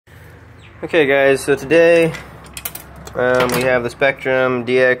Okay guys, so today we have the Spektrum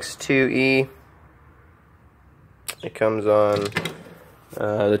DX2E. It comes on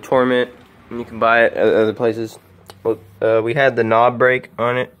the Torment, and you can buy it at other places. Well, we had the knob brake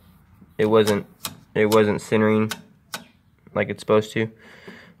on it. It wasn't centering like it's supposed to.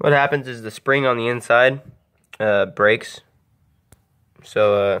 What happens is the spring on the inside breaks.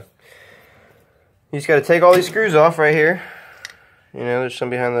 So you just got to take all these screws off right here. You know, there's some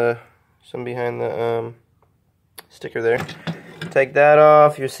behind the sticker there. Take that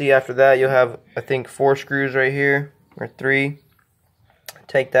off. You'll see after that you'll have, I think, 4 screws right here, or 3.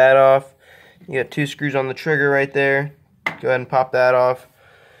 Take that off. You got 2 screws on the trigger right there. Go ahead and pop that off.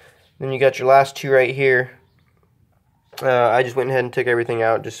 Then you got your last 2 right here. I just went ahead and took everything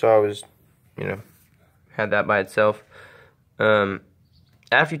out just so I was, you know, had that by itself. After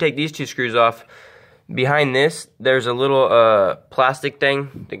you take these 2 screws off, behind this, there's a little plastic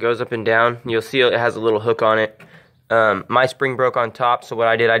thing that goes up and down. You'll see it has a little hook on it. My spring broke on top, so what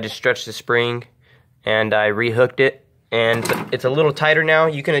I did, I just stretched the spring and I rehooked it. And it's a little tighter now.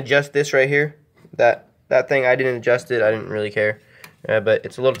 You can adjust this right here. That thing, I didn't adjust it. I didn't really care. But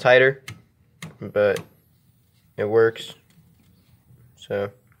it's a little tighter, but it works.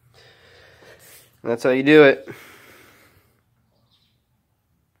 So that's how you do it.